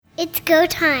It's go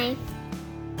time.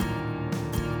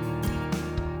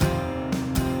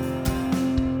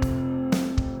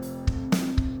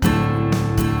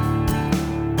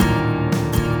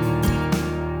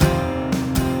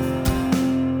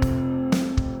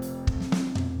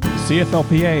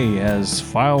 CFLPA has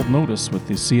filed notice with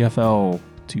the CFL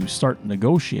to start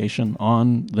negotiation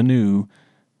on the new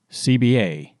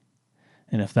CBA.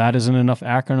 And if that isn't enough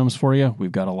acronyms for you,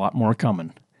 we've got a lot more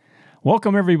coming.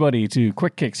 Welcome, everybody, to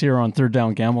Quick Kicks here on Third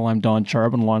Down Gamble. I'm Don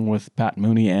Charbon, along with Pat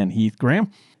Mooney and Heath Graham.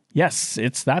 Yes,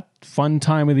 it's that fun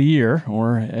time of the year,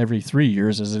 or every 3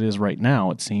 years as it is right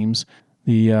now, it seems.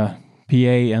 The PA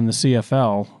and the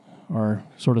CFL are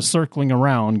sort of circling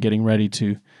around, getting ready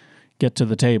to get to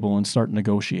the table and start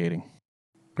negotiating.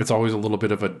 It's always a little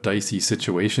bit of a dicey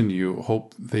situation. You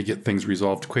hope they get things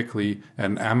resolved quickly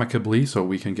and amicably so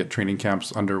we can get training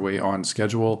camps underway on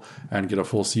schedule and get a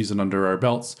full season under our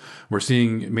belts. We're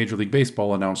seeing Major League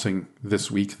Baseball announcing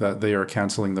this week that they are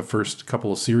canceling the first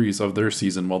couple of series of their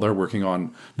season while they're working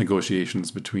on negotiations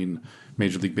between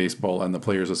Major League Baseball and the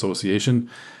Players Association.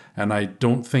 And I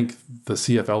don't think the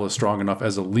CFL is strong enough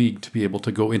as a league to be able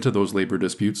to go into those labor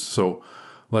disputes. So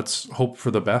let's hope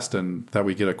for the best and that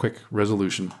we get a quick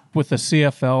resolution. With the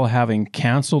CFL having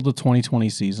canceled the 2020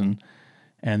 season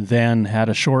and then had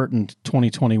a shortened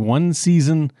 2021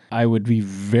 season, I would be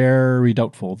very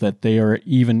doubtful that they are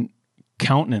even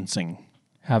countenancing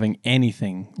having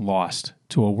anything lost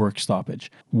to a work stoppage.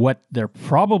 What they're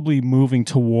probably moving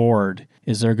toward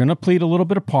is they're going to plead a little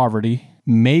bit of poverty.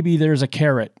 Maybe there's a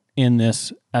carrot in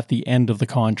this at the end of the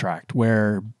contract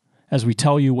where, as we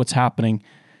tell you what's happening,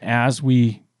 as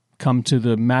we come to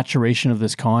the maturation of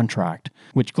this contract,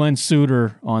 which Glenn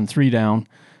Suter on 3 Down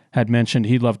had mentioned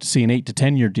he'd love to see an 8 to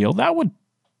 10 year deal. That would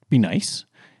be nice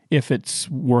if it's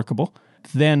workable.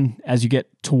 Then as you get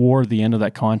toward the end of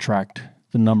that contract,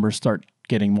 the numbers start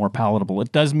getting more palatable.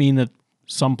 It does mean that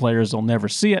some players will never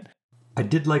see it. I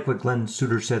did like what Glenn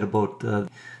Suter said about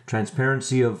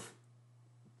transparency of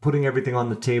putting everything on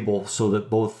the table so that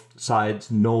both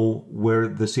sides know where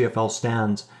the CFL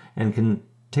stands and can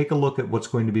take a look at what's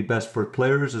going to be best for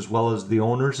players as well as the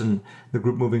owners and the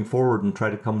group moving forward and try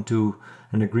to come to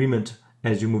an agreement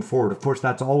as you move forward. Of course,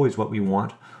 that's always what we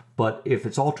want. But if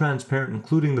it's all transparent,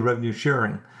 including the revenue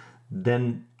sharing,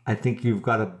 then I think you've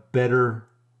got a better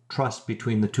trust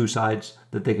between the two sides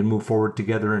that they can move forward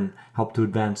together and help to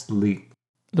advance the league.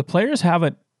 The players have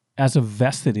it as a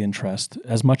vested interest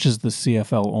as much as the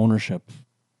CFL ownership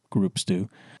groups do.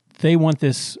 They want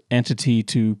this entity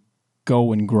to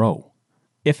go and grow.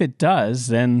 If it does,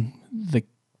 then the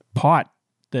pot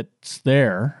that's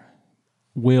there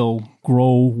will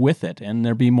grow with it, and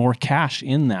there'll be more cash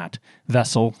in that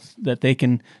vessel that they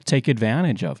can take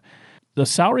advantage of. The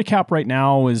salary cap right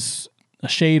now is a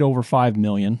shade over $5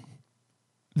 million.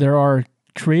 There are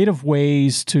creative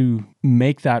ways to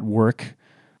make that work.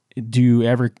 Do you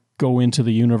ever go into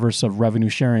the universe of revenue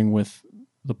sharing with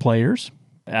the players?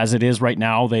 As it is right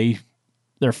now, their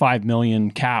 $5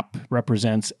 million cap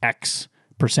represents X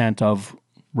percent of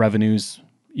revenues.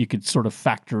 You could sort of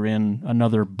factor in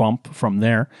another bump from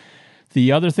there.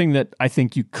 The other thing that I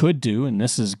think you could do, and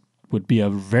this would be a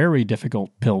very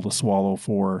difficult pill to swallow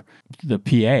for the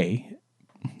PA,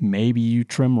 maybe you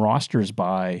trim rosters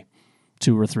by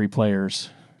 2 or 3 players.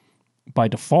 By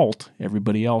default,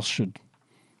 everybody else should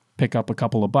pick up a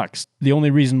couple of bucks. The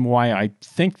only reason why I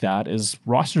think that is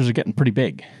rosters are getting pretty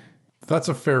big. That's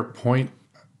a fair point.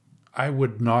 I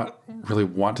would not really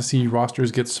want to see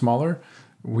rosters get smaller.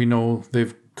 We know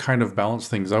they've kind of balanced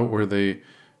things out where they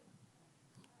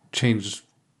changed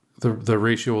the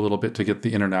ratio a little bit to get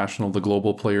the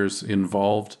global players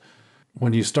involved.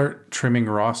 When you start trimming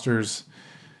rosters,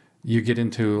 you get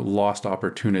into lost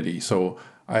opportunity. So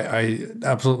I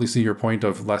absolutely see your point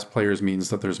of less players means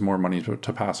that there's more money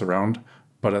to pass around.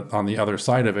 But on the other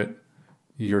side of it,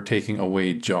 you're taking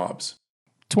away jobs.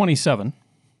 27.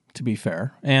 To be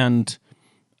fair. And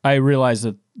I realize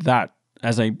that,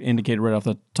 as I indicated right off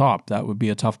the top, that would be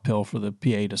a tough pill for the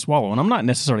PA to swallow. And I'm not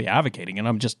necessarily advocating it.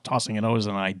 I'm just tossing it out as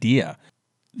an idea.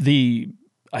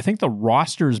 I think the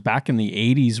rosters back in the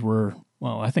 80s were,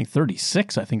 I think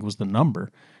 36, was the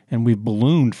number. And we've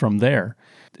ballooned from there.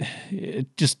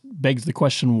 It just begs the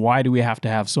question, why do we have to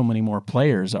have so many more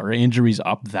players? Are injuries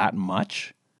up that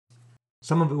much?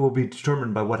 Some of it will be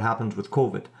determined by what happens with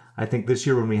COVID. I think this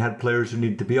year when we had players who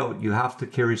needed to be out, you have to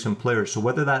carry some players. So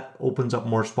whether that opens up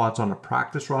more spots on a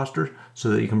practice roster so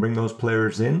that you can bring those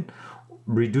players in,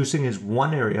 reducing is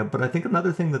one area. But I think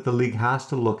another thing that the league has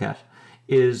to look at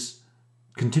is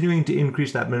continuing to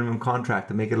increase that minimum contract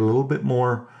to make it a little bit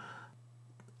more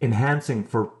enhancing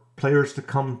for players to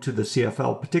come to the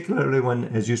CFL, particularly when,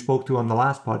 as you spoke to on the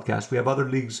last podcast, we have other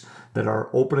leagues that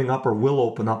are opening up or will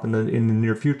open up in the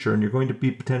near future, and you're going to be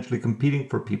potentially competing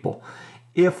for people.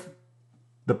 If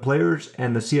the players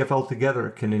and the CFL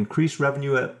together can increase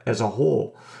revenue as a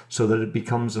whole so that it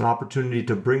becomes an opportunity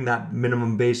to bring that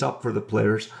minimum base up for the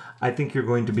players, I think you're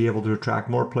going to be able to attract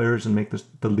more players and make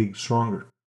the league stronger.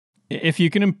 If you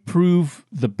can improve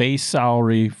the base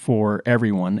salary for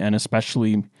everyone, and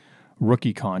especially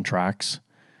rookie contracts,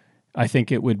 I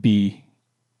think it would be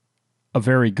a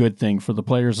very good thing for the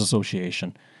Players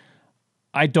Association.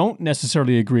 I don't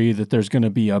necessarily agree that there's going to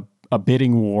be a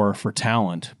bidding war for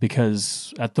talent,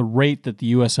 because at the rate that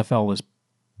the USFL is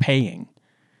paying,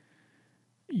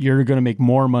 you're going to make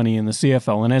more money in the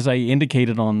CFL. And as I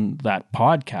indicated on that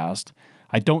podcast,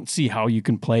 I don't see how you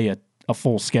can play a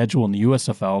full schedule in the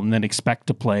USFL and then expect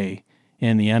to play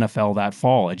in the NFL that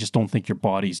fall. I just don't think your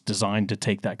body's designed to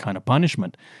take that kind of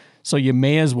punishment. So you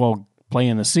may as well play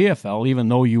in the CFL, even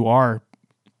though you are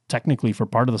technically for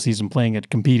part of the season playing at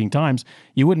competing times.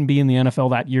 You wouldn't be in the NFL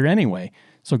that year anyway.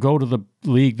 So go to the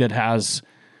league that has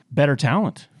better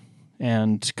talent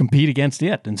and compete against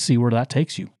it and see where that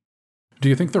takes you. Do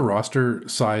you think the roster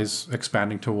size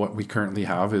expanding to what we currently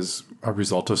have is a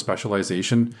result of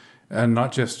specialization? And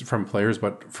not just from players,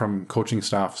 but from coaching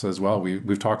staffs as well.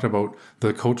 We've talked about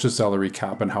the coach's salary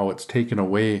cap and how it's taken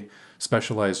away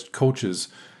specialized coaches.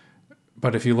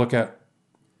 But if you look at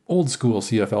old school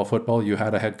CFL football, you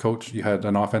had a head coach, you had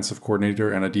an offensive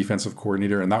coordinator and a defensive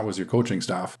coordinator, and that was your coaching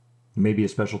staff. Maybe a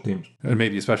special teams. And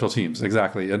maybe a special teams,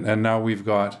 exactly. And now we've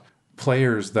got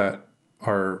players that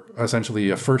are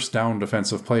essentially a first down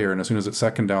defensive player, and as soon as it's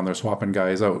second down, they're swapping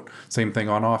guys out. Same thing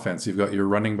on offense. You've got your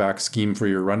running back scheme for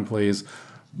your run plays.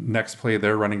 Next play,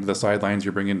 they're running to the sidelines.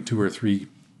 You're bringing 2 or 3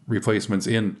 replacements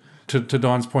in. To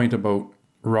Don's point about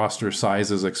roster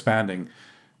sizes expanding,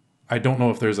 I don't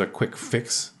know if there's a quick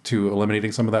fix to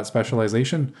eliminating some of that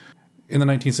specialization. In the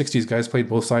 1960s, guys played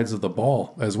both sides of the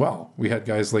ball as well. We had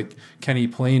guys like Kenny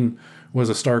Payne was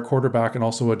a star quarterback and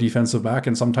also a defensive back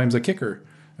and sometimes a kicker.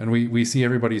 And we see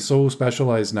everybody so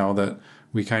specialized now that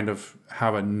we kind of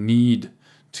have a need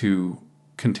to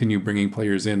continue bringing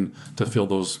players in to fill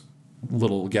those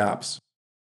little gaps.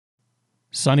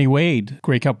 Sonny Wade,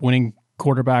 Grey Cup winning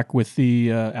quarterback with the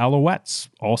Alouettes,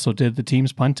 also did the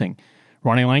team's punting.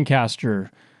 Ronnie Lancaster,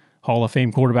 Hall of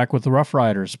Fame quarterback with the Rough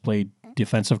Riders, played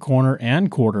defensive corner and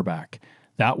quarterback.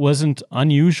 That wasn't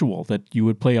unusual that you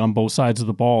would play on both sides of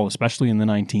the ball, especially in the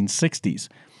 1960s.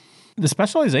 The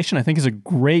specialization, I think, is a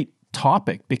great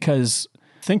topic because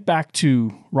think back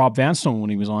to Rob Vanstone when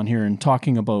he was on here and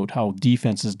talking about how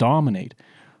defenses dominate.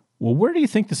 Well, where do you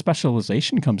think the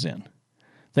specialization comes in?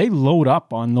 They load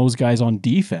up on those guys on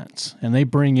defense, and they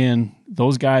bring in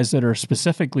those guys that are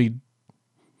specifically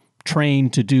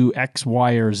trained to do X,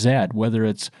 Y, or Z, whether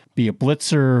it's be a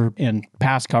blitzer in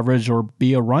pass coverage or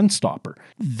be a run stopper.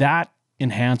 That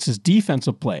enhances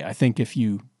defensive play. I think if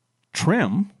you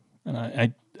trim,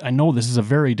 and I know this is a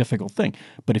very difficult thing,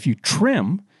 but if you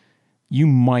trim, you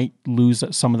might lose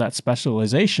some of that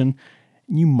specialization.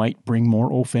 You might bring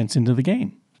more offense into the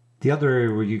game. The other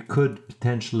area where you could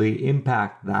potentially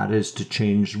impact that is to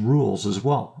change rules as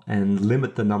well and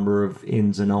limit the number of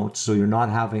ins and outs. So you're not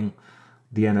having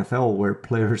the NFL where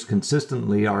players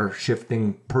consistently are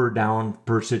shifting per down,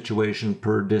 per situation,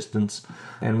 per distance.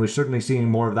 And we're certainly seeing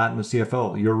more of that in the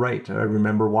CFL. You're right. I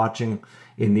remember watching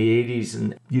in the 80s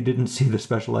and you didn't see the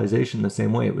specialization the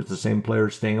same way. It was the same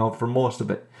players staying out for most of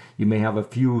it. You may have a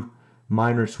few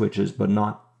minor switches, but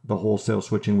not the wholesale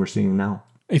switching we're seeing now.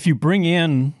 If you bring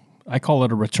in, I call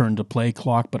it a return to play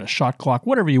clock, but a shot clock,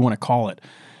 whatever you want to call it.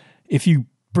 If you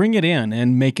bring it in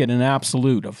and make it an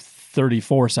absolute of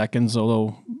 34 seconds,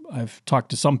 although I've talked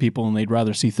to some people and they'd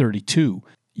rather see 32,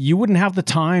 you wouldn't have the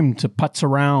time to putz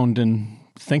around and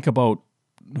think about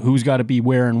who's got to be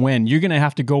where and when. You're going to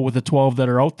have to go with the 12 that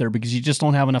are out there because you just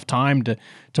don't have enough time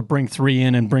to bring 3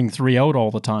 in and bring 3 out all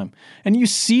the time. And you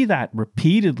see that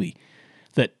repeatedly,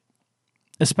 that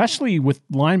especially with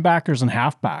linebackers and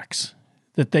halfbacks,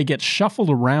 that they get shuffled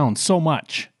around so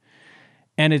much.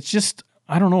 And it's just,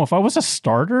 I don't know, if I was a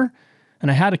starter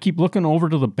and I had to keep looking over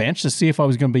to the bench to see if I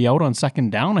was going to be out on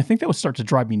second down, I think that would start to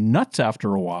drive me nuts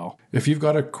after a while. If you've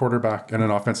got a quarterback and an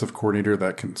offensive coordinator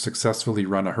that can successfully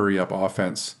run a hurry-up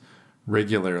offense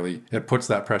regularly, it puts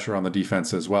that pressure on the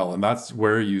defense as well. And that's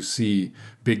where you see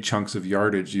big chunks of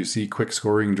yardage. You see quick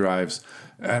scoring drives.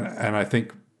 And I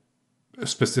think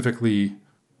specifically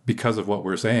because of what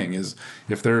we're saying is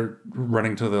if they're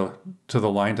running to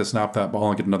the line to snap that ball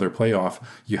and get another play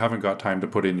off, you haven't got time to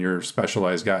put in your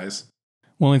specialized guys.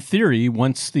 Well, in theory,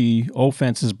 once the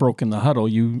offense has broken the huddle,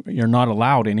 you're not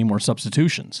allowed any more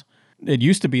substitutions. It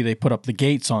used to be they put up the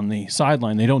gates on the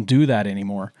sideline. They don't do that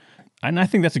anymore. And I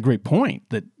think that's a great point,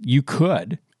 that you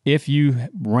could, if you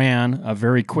ran a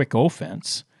very quick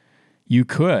offense, you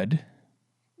could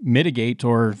mitigate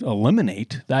or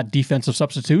eliminate that defensive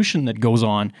substitution that goes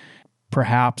on,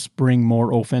 perhaps bring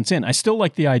more offense in. I still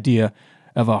like the idea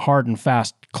of a hard and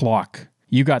fast clock.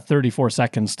 You got 34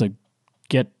 seconds to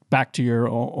get back to your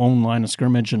own line of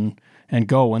scrimmage and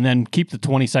go, and then keep the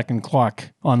 20-second clock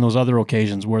on those other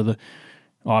occasions where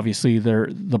obviously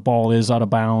the ball is out of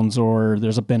bounds, or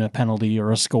there's been a penalty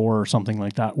or a score or something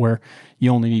like that, where you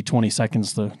only need 20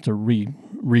 seconds to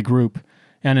regroup,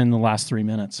 and in the last 3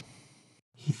 minutes.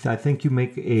 Heath, I think you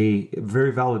make a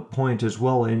very valid point as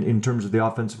well in terms of the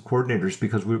offensive coordinators,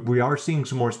 because we are seeing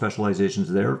some more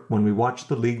specializations there. When we watch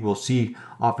the league, we'll see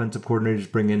offensive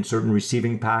coordinators bring in certain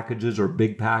receiving packages or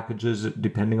big packages,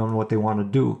 depending on what they want to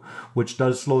do, which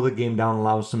does slow the game down,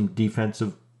 allows some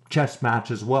defensive chess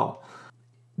match as well.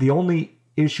 The only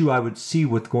issue I would see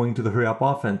with going to the hurry-up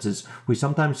offense is we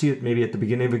sometimes see it maybe at the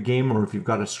beginning of a game, or if you've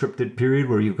got a scripted period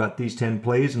where you've got these 10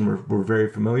 plays and we're very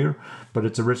familiar, but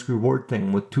it's a risk-reward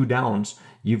thing. With 2 downs,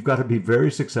 you've got to be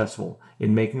very successful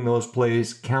in making those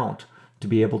plays count to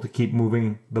be able to keep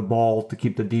moving the ball, to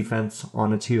keep the defense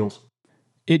on its heels.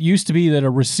 It used to be that a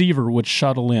receiver would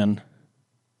shuttle in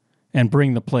and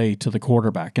bring the play to the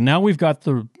quarterback. And now we've got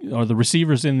the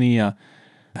receivers in the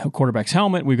quarterback's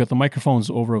helmet. We've got the microphones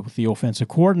over with the offensive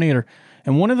coordinator.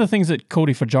 And one of the things that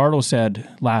Cody Fajardo said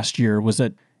last year was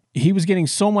that he was getting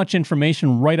so much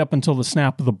information right up until the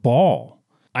snap of the ball.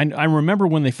 I remember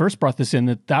when they first brought this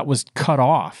in that was cut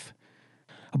off.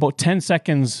 About 10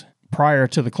 seconds prior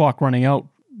to the clock running out,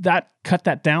 that cut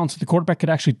that down so the quarterback could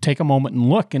actually take a moment and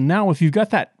look. And now if you've got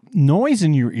that noise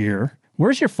in your ear,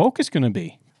 where's your focus going to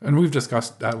be? And we've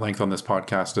discussed at length on this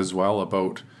podcast as well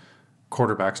about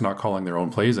quarterbacks not calling their own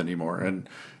plays anymore, and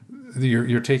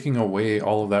you're taking away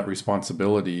all of that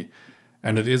responsibility,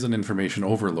 and it is an information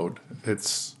overload.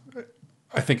 It's,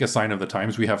 I think, a sign of the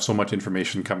times. We have so much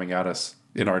information coming at us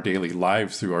in our daily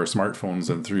lives through our smartphones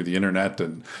and through the internet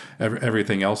and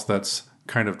everything else that's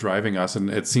kind of driving us, and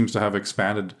it seems to have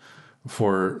expanded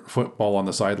for football on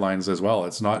the sidelines as well.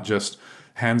 It's not just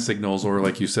hand signals or,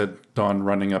 like you said, Don,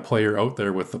 running a player out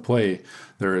there with the play.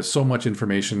 There is so much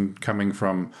information coming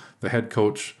from the head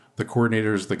coach, the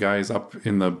coordinators, the guys up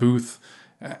in the booth,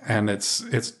 and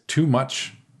it's too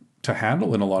much to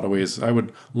handle in a lot of ways. I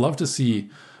would love to see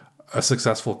a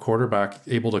successful quarterback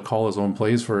able to call his own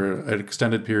plays for an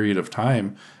extended period of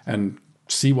time and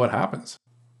see what happens.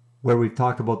 Where we've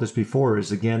talked about this before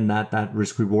is, again, that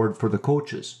risk reward for the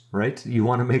coaches, right? You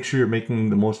want to make sure you're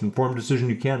making the most informed decision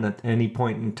you can at any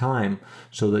point in time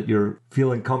so that you're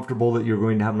feeling comfortable that you're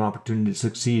going to have an opportunity to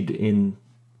succeed in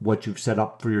what you've set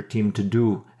up for your team to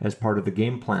do as part of the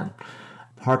game plan.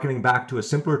 Harkening back to a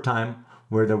simpler time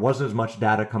where there wasn't as much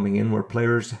data coming in, where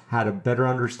players had a better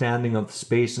understanding of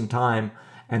space and time,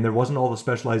 and there wasn't all the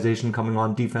specialization coming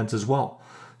on defense as well.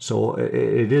 So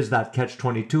it is that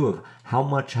catch-22 of how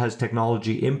much has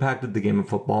technology impacted the game of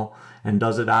football, and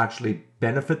does it actually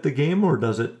benefit the game, or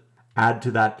does it add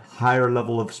to that higher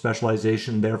level of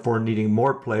specialization, therefore needing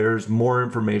more players, more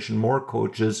information, more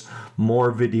coaches,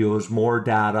 more videos, more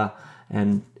data,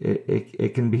 and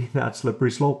it can be that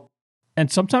slippery slope. And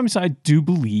sometimes I do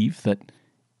believe that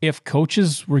if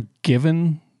coaches were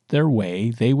given their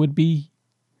way, they would be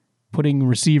putting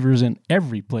receivers in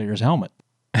every player's helmet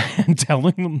and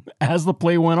telling them as the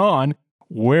play went on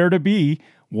where to be,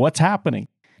 what's happening.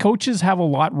 Coaches have a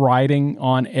lot riding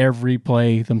on every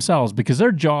play themselves because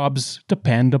their jobs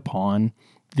depend upon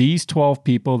these 12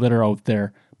 people that are out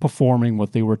there performing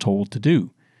what they were told to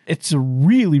do. It's a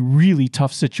really, really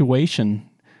tough situation,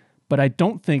 but I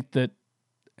don't think that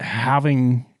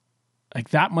having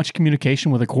like that much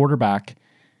communication with a quarterback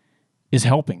is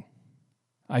helping.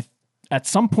 At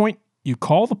some point, you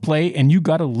call the play and you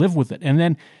got to live with it. And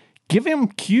then give him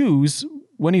cues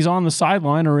when he's on the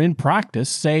sideline or in practice.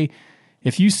 Say,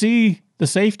 if you see the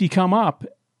safety come up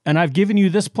and I've given you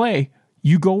this play,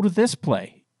 you go to this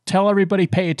play. Tell everybody,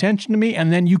 pay attention to me,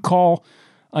 and then you call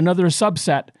another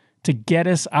subset to get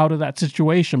us out of that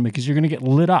situation because you're going to get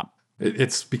lit up.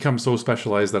 It's become so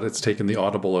specialized that it's taken the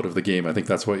audible out of the game. I think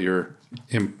that's what you're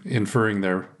inferring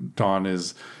there, Don,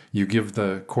 is you give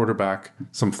the quarterback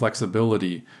some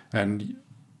flexibility. And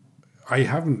I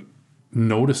haven't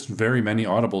noticed very many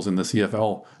audibles in the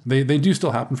CFL. They do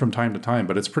still happen from time to time,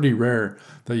 but it's pretty rare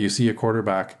that you see a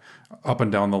quarterback up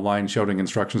and down the line shouting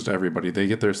instructions to everybody. They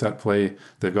get their set play,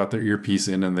 they've got their earpiece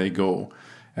in, and they go.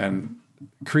 And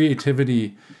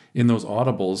creativity in those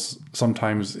audibles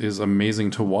sometimes is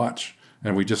amazing to watch.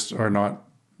 And we just are not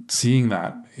seeing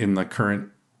that in the current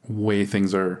way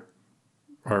things are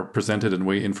presented and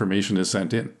way information is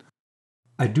sent in.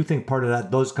 I do think part of that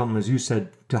does come, as you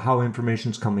said, to how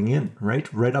information's coming in,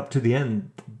 right? Right up to the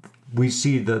end, we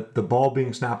see the ball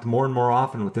being snapped more and more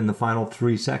often within the final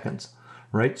 3 seconds,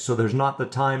 right? So there's not the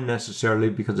time necessarily,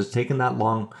 because it's taken that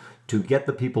long to get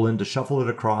the people in, to shuffle it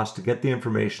across, to get the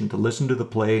information, to listen to the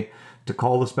play, to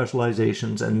call the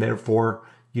specializations, and therefore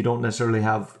you don't necessarily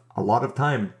have a lot of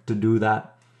time to do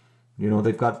that. You know,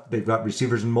 they've got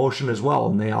receivers in motion as well,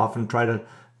 and they often try to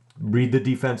read the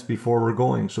defense before we're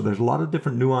going. So there's a lot of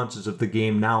different nuances of the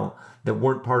game now that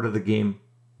weren't part of the game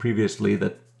previously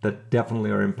that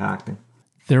definitely are impacting.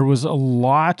 There was a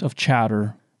lot of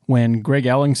chatter when Greg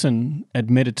Ellingson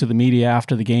admitted to the media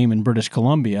after the game in British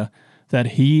Columbia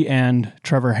that he and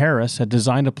Trevor Harris had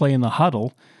designed a play in the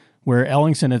huddle where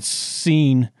Ellingson had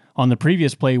seen on the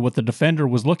previous play what the defender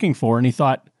was looking for, and he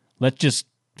thought, let's just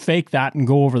fake that and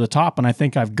go over the top, and I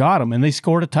think I've got him. And they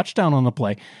scored a touchdown on the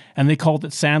play, and they called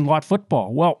it sandlot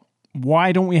football. Well,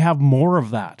 why don't we have more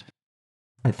of that?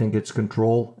 I think it's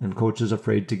control, and coaches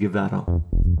afraid to give that up.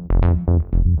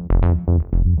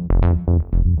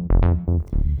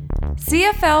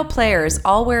 CFL players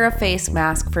all wear a face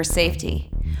mask for safety.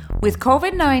 With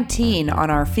COVID-19 on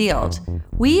our field,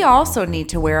 we also need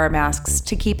to wear our masks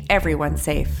to keep everyone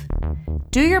safe.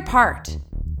 Do your part.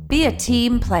 Be a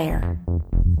team player.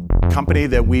 Company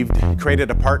that we've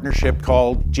created a partnership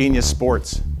called Genius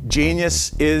Sports.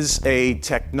 Genius is a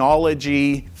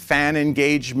technology, fan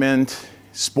engagement,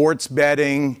 sports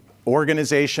betting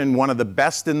organization, one of the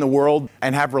best in the world,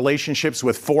 and have relationships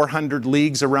with 400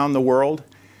 leagues around the world.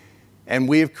 And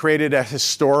we've created a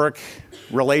historic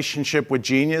relationship with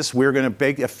Genius. We're going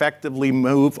to effectively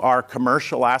move our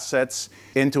commercial assets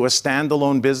into a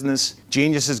standalone business.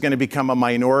 Genius is going to become a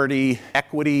minority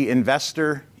equity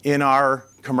investor in our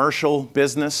commercial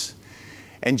business.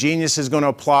 And Genius is going to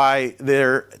apply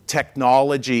their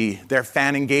technology, their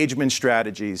fan engagement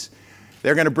strategies.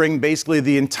 They're going to bring basically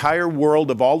the entire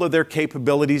world of all of their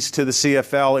capabilities to the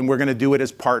CFL, and we're going to do it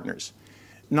as partners.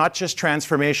 Not just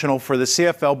transformational for the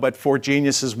CFL, but for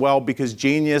Genius as well, because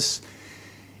Genius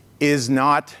is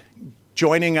not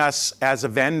joining us as a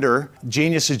vendor.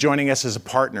 Genius is joining us as a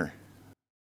partner.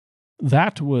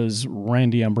 That was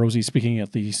Randy Ambrosie speaking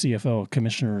at the CFL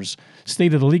Commissioner's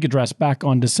State of the League address back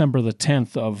on December the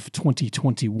 10th of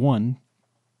 2021.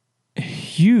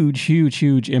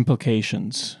 Huge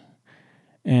implications.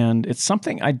 And it's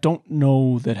something I don't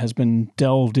know that has been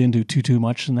delved into too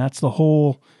much, and that's the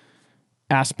whole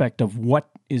aspect of what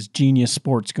is Genius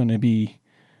Sports going to be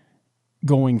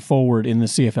going forward in the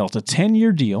CFL. It's a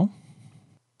 10-year deal.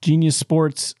 Genius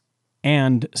Sports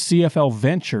and CFL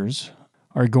Ventures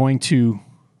are going to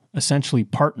essentially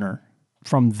partner.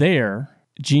 From there,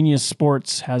 Genius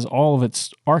Sports has all of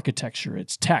its architecture,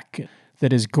 its tech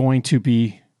that is going to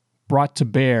be brought to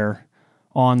bear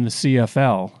on the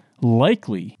CFL,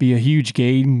 likely be a huge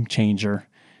game changer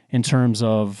in terms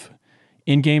of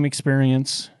in-game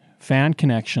experience, fan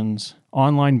connections,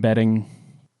 online betting.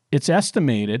 It's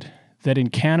estimated that in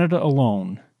Canada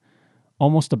alone,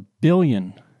 almost $1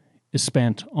 billion is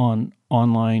spent on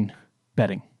online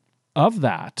betting. Of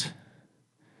that,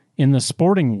 in the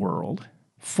sporting world,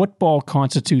 football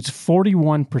constitutes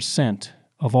 41%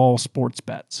 of all sports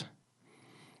bets.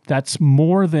 That's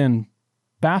more than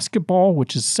basketball,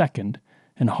 which is second,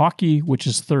 and hockey, which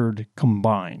is third,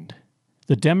 combined.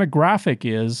 The demographic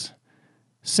is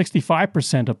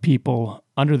 65% of people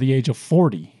under the age of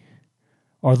 40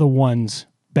 are the ones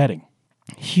betting.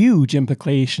 Huge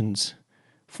implications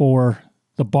for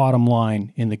the bottom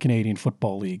line in the Canadian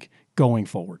Football League going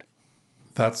forward.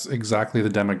 That's exactly the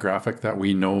demographic that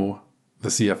we know the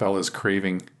CFL is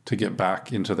craving to get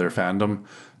back into their fandom.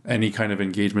 Any kind of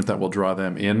engagement that will draw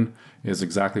them in is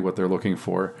exactly what they're looking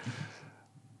for.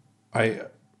 I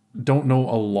don't know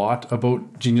a lot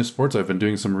about Genius Sports. I've been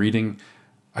doing some reading.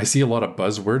 I see a lot of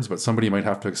buzzwords, but somebody might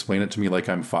have to explain it to me like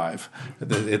I'm 5.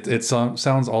 It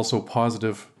sounds also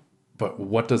positive, but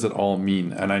what does it all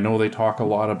mean? And I know they talk a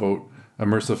lot about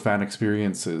immersive fan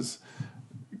experiences,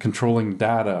 controlling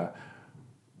data,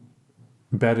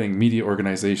 betting, media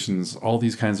organizations, all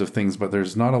these kinds of things, but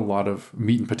there's not a lot of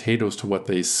meat and potatoes to what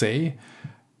they say.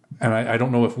 And I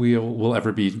don't know if we'll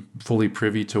ever be fully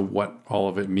privy to what all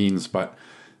of it means, but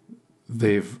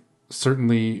they've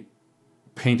certainly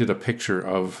painted a picture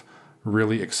of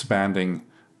really expanding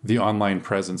the online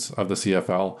presence of the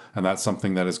CFL, and that's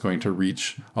something that is going to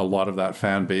reach a lot of that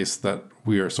fan base that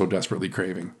we are so desperately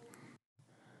craving.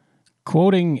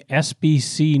 Quoting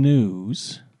SBC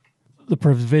News, The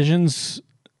provisions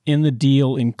in the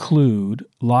deal include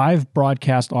live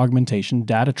broadcast augmentation,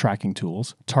 data tracking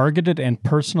tools, targeted and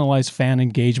personalized fan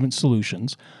engagement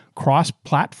solutions,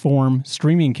 cross-platform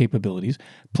streaming capabilities,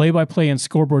 play-by-play and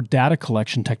scoreboard data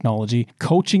collection technology,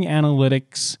 coaching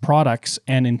analytics products,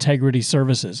 and integrity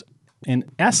services. In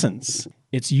essence,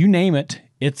 it's you name it,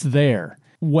 it's there.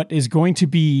 What is going to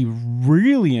be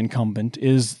really incumbent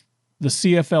is the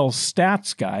CFL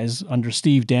stats guys under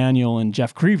Steve Daniel and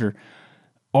Jeff Creever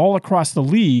all across the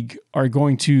league are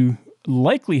going to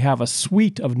likely have a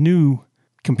suite of new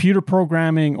computer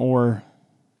programming or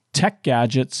tech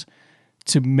gadgets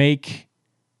to make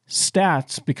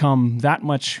stats become that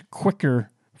much quicker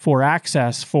for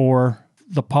access for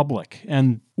the public.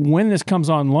 And when this comes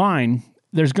online,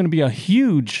 there's going to be a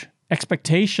huge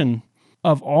expectation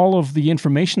of all of the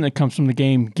information that comes from the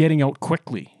game getting out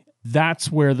quickly.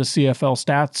 That's where the CFL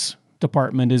stats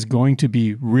department is going to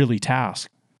be really tasked.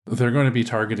 They're going to be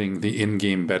targeting the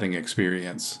in-game betting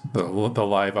experience, the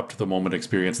live up-to-the-moment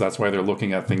experience. That's why they're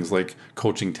looking at things like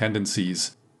coaching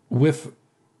tendencies. With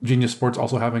Genius Sports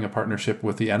also having a partnership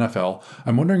with the NFL,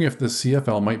 I'm wondering if the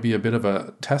CFL might be a bit of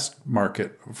a test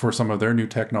market for some of their new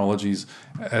technologies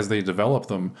as they develop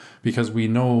them, because we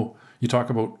know you talk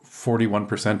about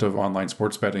 41% of online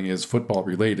sports betting is football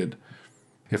related.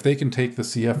 If they can take the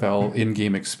CFL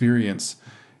in-game experience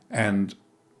and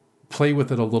play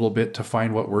with it a little bit to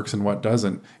find what works and what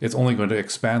doesn't, it's only going to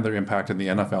expand their impact in the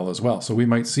NFL as well. So we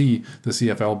might see the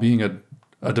CFL being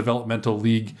a developmental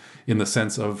league in the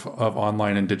sense of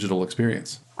online and digital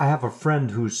experience. I have a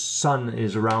friend whose son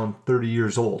is around 30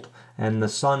 years old, and the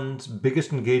son's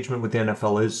biggest engagement with the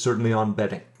NFL is certainly on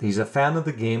betting. He's a fan of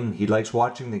the game, he likes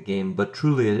watching the game, but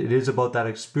truly it is about that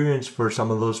experience for some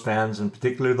of those fans, and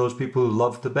particularly those people who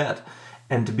love to bet.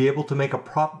 And to be able to make a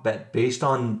prop bet based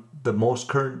on the most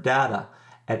current data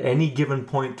at any given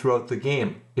point throughout the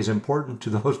game is important to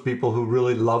those people who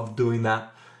really love doing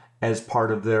that as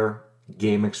part of their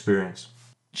game experience.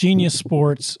 Genius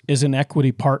Sports is an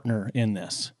equity partner in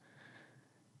this.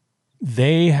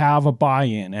 They have a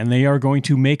buy-in, and they are going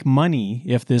to make money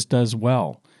if this does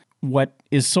well. What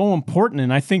is so important,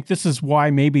 and I think this is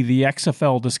why maybe the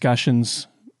XFL discussions,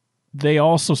 they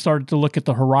also started to look at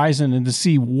the horizon and to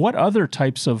see what other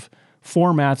types of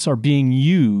formats are being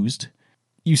used.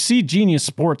 You see Genius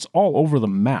Sports all over the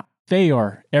map. They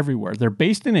are everywhere. They're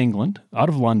based in England, out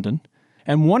of London.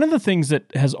 And one of the things that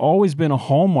has always been a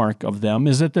hallmark of them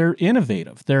is that they're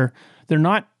innovative. They're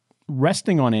not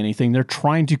resting on anything. They're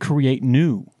trying to create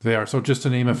new. They are. So just to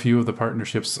name a few of the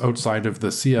partnerships outside of the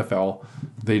CFL,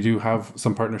 they do have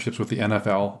some partnerships with the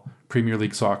NFL, Premier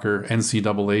League Soccer,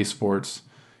 NCAA sports,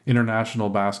 international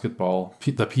basketball,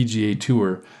 the PGA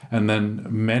Tour, and then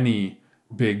many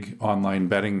big online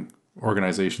betting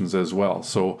organizations as well.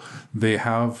 So they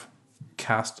have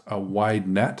cast a wide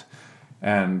net,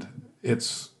 and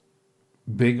it's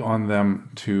big on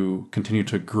them to continue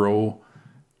to grow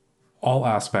all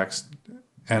aspects,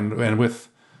 and with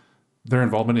their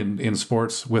involvement in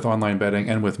sports, with online betting,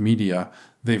 and with media,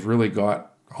 they've really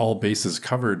got all bases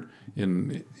covered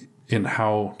in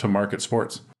how to market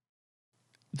sports.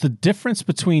 The difference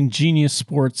between Genius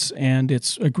Sports and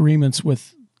its agreements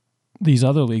with these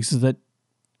other leagues is that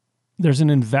there's an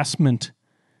investment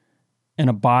and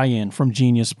a buy-in from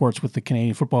Genius Sports with the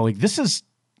Canadian Football League. This is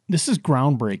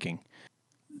groundbreaking.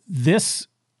 This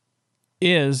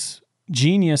is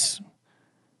Genius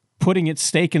putting its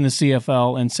stake in the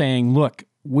CFL and saying, look,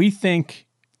 we think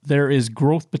there is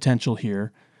growth potential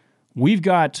here. We've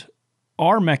got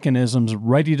our mechanisms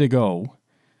ready to go.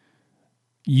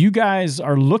 You guys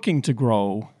are looking to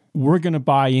grow. We're going to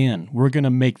buy in. We're going to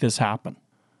make this happen.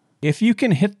 If you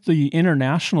can hit the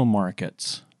international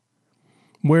markets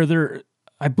where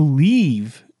I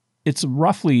believe it's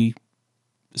roughly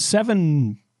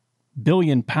 7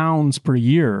 billion pounds per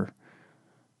year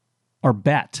are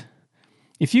bet.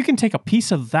 If you can take a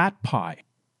piece of that pie,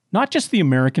 not just the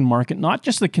American market, not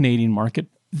just the Canadian market,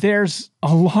 there's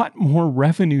a lot more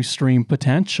revenue stream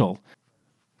potential.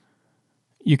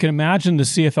 You can imagine the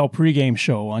CFL pregame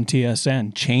show on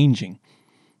TSN changing,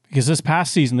 because this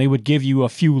past season they would give you a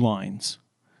few lines.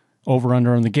 Over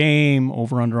under on the game,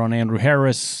 over under on Andrew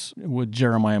Harris, would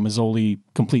Jeremiah Mazzoli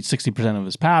complete 60% of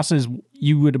his passes?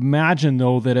 You would imagine,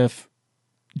 though, that if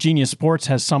Genius Sports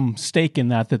has some stake in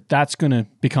that's going to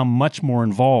become much more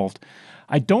involved.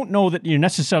 I don't know that you're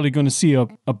necessarily going to see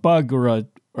a bug or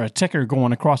a ticker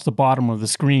going across the bottom of the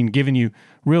screen giving you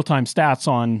real-time stats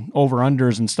on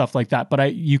over-unders and stuff like that,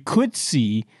 but you could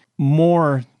see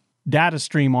more data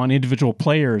stream on individual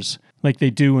players like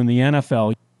they do in the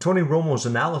NFL. Tony Romo's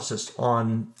analysis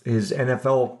on his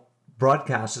NFL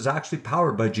broadcast is actually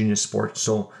powered by Genius Sports.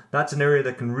 So that's an area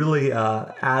that can really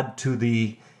add to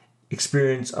the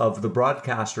experience of the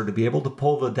broadcaster. To be able to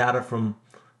pull the data from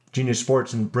Genius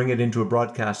Sports and bring it into a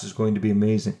broadcast is going to be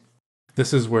amazing.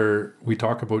 This is where we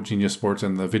talk about Genius Sports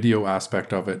and the video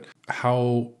aspect of it.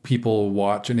 How people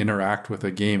watch and interact with a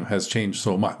game has changed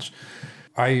so much.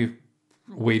 I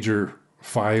wager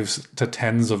 $5s to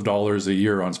 $10s of dollars a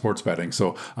year on sports betting.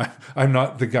 So I'm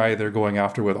not the guy they're going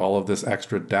after with all of this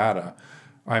extra data.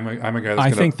 I'm a guy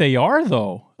that's think they are,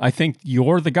 though. I think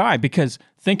you're the guy, because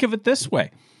think of it this way.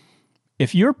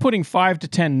 If you're putting 5 to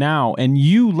 10 now and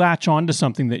you latch onto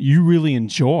something that you really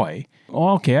enjoy,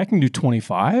 okay, I can do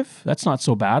 25. That's not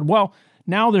so bad. Well,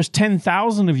 now there's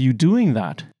 10,000 of you doing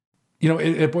that. You know,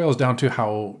 it boils down to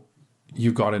how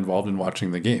you got involved in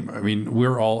watching the game. I mean,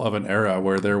 we're all of an era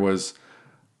where there was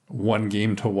one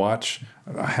game to watch,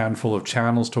 a handful of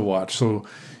channels to watch. So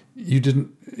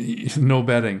no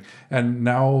betting. And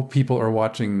now people are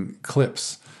watching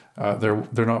clips. They're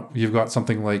not, you've got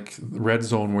something like Red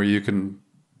Zone where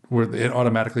it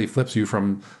automatically flips you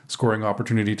from scoring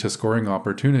opportunity to scoring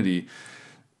opportunity.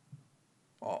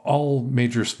 All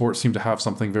major sports seem to have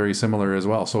something very similar as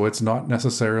well. So it's not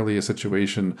necessarily a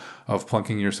situation of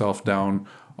plunking yourself down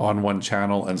on one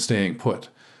channel and staying put.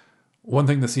 One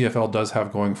thing the CFL does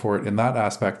have going for it in that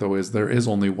aspect, though, is there is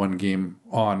only one game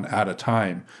on at a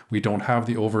time. We don't have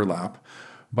the overlap.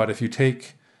 But if you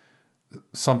take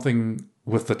something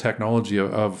with the technology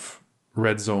of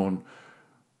Red Zone,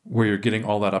 where you're getting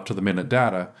all that up to the minute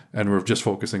data, and we're just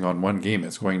focusing on one game,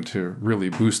 it's going to really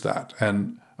boost that.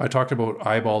 And I talked about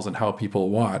eyeballs and how people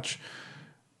watch.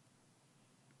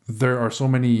 There are so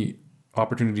many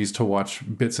opportunities to watch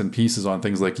bits and pieces on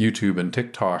things like YouTube and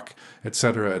TikTok, et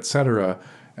cetera,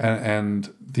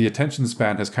 and the attention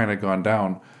span has kind of gone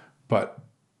down, but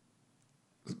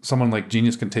someone like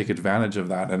Genius can take advantage of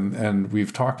that. And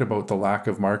we've talked about the lack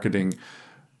of marketing,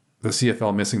 the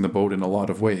CFL missing the boat in a lot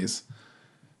of ways.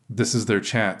 This is their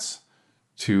chance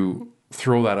to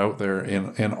throw that out there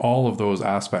in all of those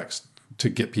aspects to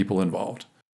get people involved.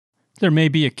 There may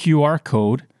be a QR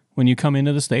code when you come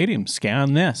into the stadium.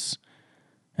 Scan this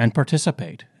and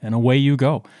participate, and away you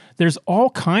go. There's all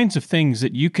kinds of things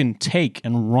that you can take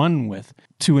and run with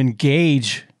to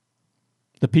engage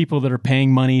the people that are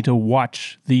paying money to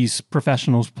watch these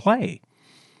professionals play.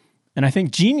 And I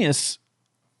think Genius,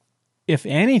 if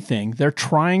anything, they're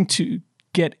trying to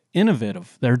get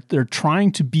innovative. They're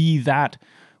trying to be that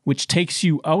which takes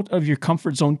you out of your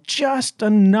comfort zone just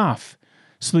enough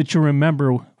so that you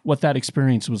remember what that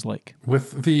experience was like.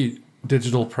 With the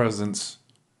digital presence,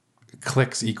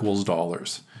 clicks equals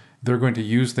dollars. They're going to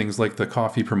use things like the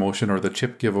coffee promotion or the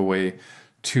chip giveaway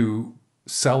to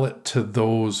sell it to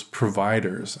those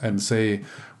providers and say,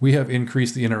 we have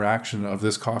increased the interaction of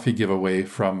this coffee giveaway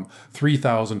from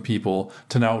 3,000 people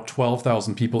to now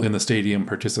 12,000 people in the stadium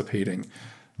participating.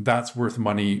 That's worth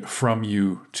money from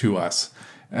you to us.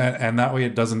 And that way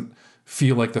it doesn't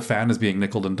feel like the fan is being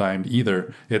nickeled and dimed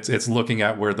either. It's looking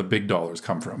at where the big dollars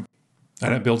come from.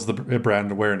 And it builds the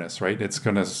brand awareness, right? It's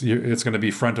gonna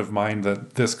be front of mind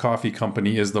that this coffee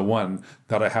company is the one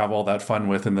that I have all that fun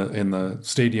with in the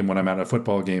stadium when I'm at a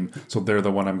football game. So they're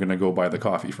the one I'm gonna go buy the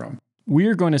coffee from.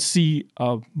 We're going to see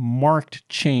a marked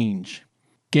change.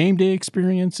 Game day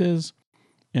experiences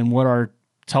and what our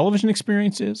television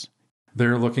experience is.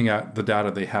 They're looking at the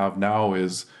data they have now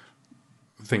is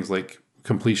things like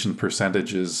completion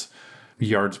percentages,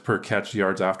 yards per catch,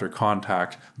 yards after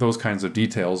contact, those kinds of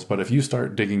details. But if you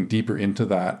start digging deeper into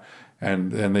that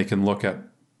and they can look at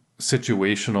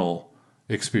situational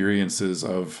experiences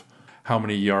of how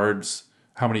many yards,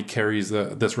 how many carries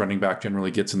this running back generally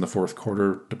gets in the fourth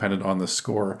quarter, dependent on the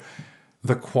score,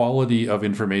 the quality of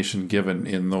information given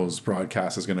in those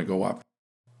broadcasts is going to go up.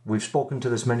 We've spoken to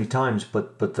this many times,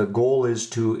 but the goal is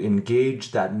to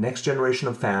engage that next generation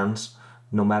of fans,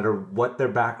 no matter what their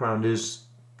background is,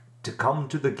 to come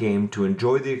to the game, to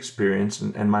enjoy the experience.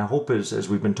 And my hope is, as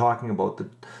we've been talking about,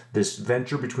 this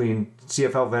venture between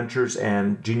CFL Ventures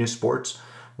and Genius Sports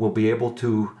will be able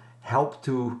to help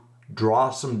to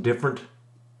draw some different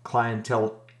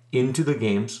clientele into the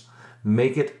games,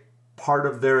 make it part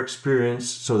of their experience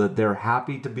so that they're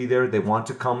happy to be there. They want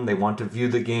to come, they want to view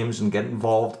the games and get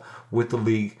involved with the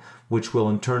league, which will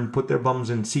in turn put their bums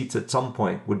in seats at some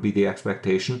point, would be the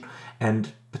expectation,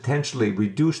 and potentially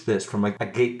reduce this from a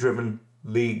gate-driven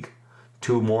league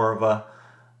to more of a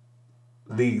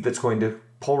league that's going to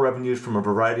pull revenues from a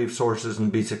variety of sources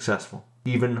and be successful,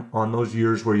 even on those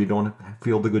years where you don't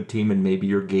field a good team and maybe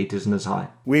your gate isn't as high.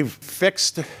 We've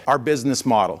fixed our business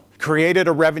model, created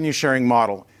a revenue sharing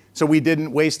model, so we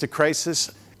didn't waste a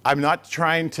crisis I'm not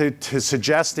trying to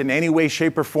suggest in any way,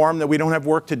 shape, or form that we don't have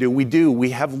work to do. We do.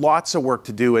 We have lots of work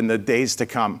to do in the days to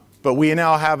come. But we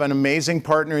now have an amazing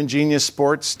partner in Genius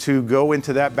Sports to go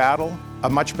into that battle, a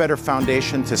much better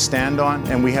foundation to stand on,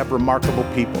 and we have remarkable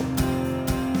people.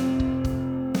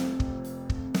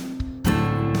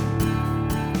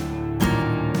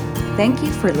 Thank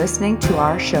you for listening to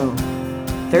our show.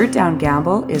 Third Down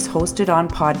Gamble is hosted on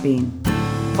Podbean.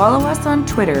 Follow us on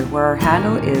Twitter, where our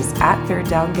handle is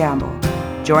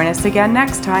 @ThirdDownGamble. Join us again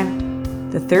next time.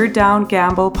 The Third Down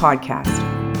Gamble Podcast.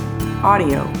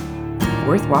 Audio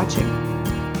worth watching.